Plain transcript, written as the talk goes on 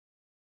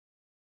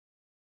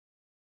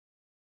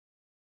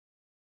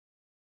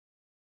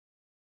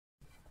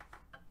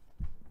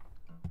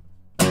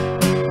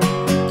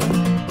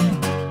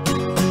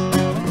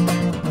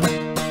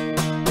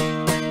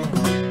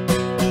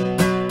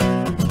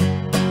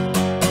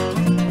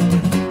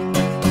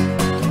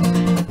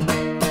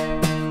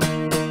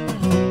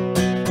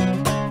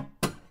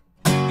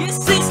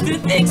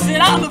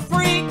that I'm a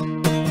freak.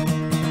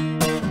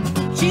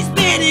 She's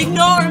been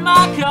ignoring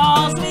my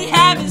calls, we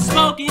haven't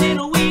spoken in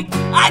a week.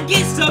 I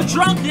get so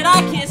drunk that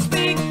I can't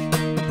speak.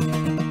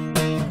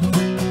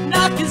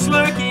 Nothing's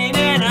working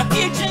and our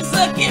future's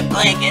looking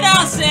bleak, and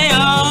I'll say,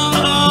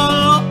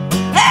 oh,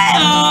 hey,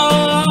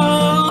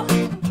 oh.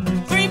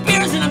 3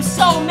 beers and I'm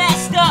so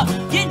messed up,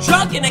 get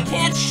drunk and I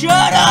can't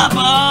shut up,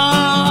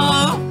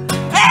 oh,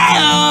 hey,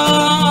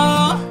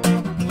 oh.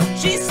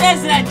 She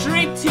says that I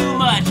drink too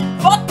much,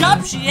 fucked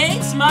up, she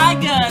hates my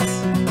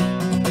guts.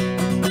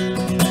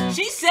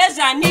 She says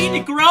I need to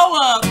grow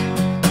up.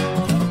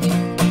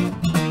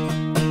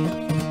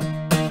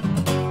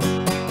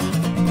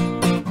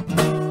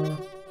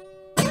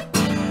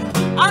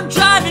 I'm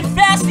driving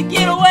fast to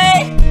get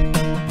away,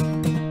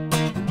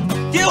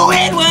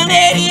 doing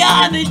 180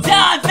 on the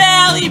Don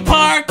Valley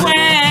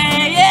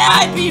Parkway. Yeah,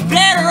 I'd be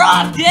better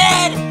off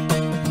dead.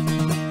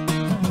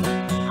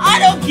 I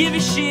don't give a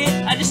shit,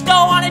 I just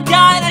don't want to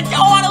die and I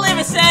don't want to live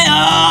and say,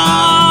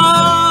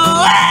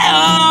 oh, hey,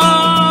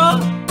 oh.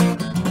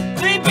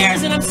 3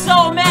 beers and I'm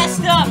so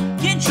messed up,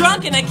 get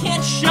drunk and I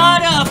can't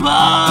shut up,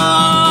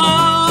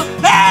 oh,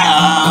 hey,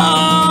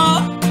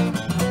 oh.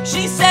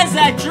 She says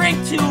I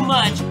drink too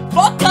much,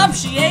 fuck up,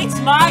 she hates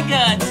my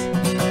guts.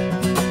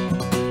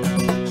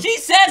 She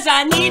says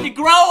I need to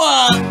grow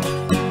up.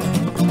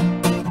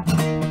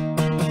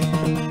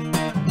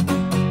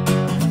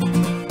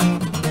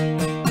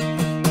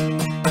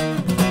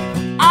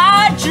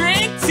 I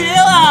drink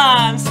till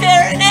I'm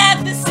staring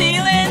at the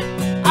ceiling.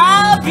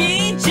 I'll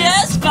be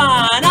just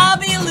fine, I'll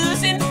be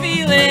losing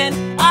feeling.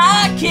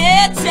 I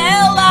can't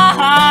tell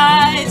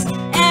lies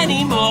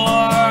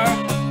anymore.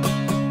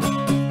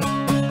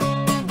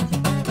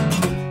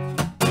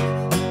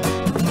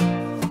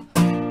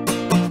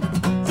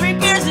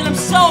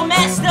 So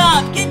messed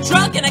up, get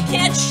drunk and I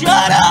can't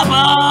shut up,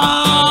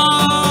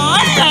 oh,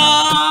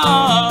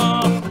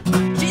 oh.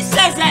 She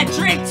says I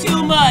drink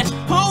too much,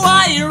 who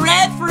are you,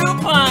 red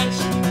fruit punch?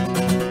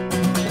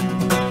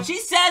 She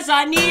says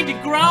I need to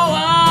grow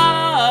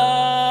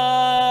up.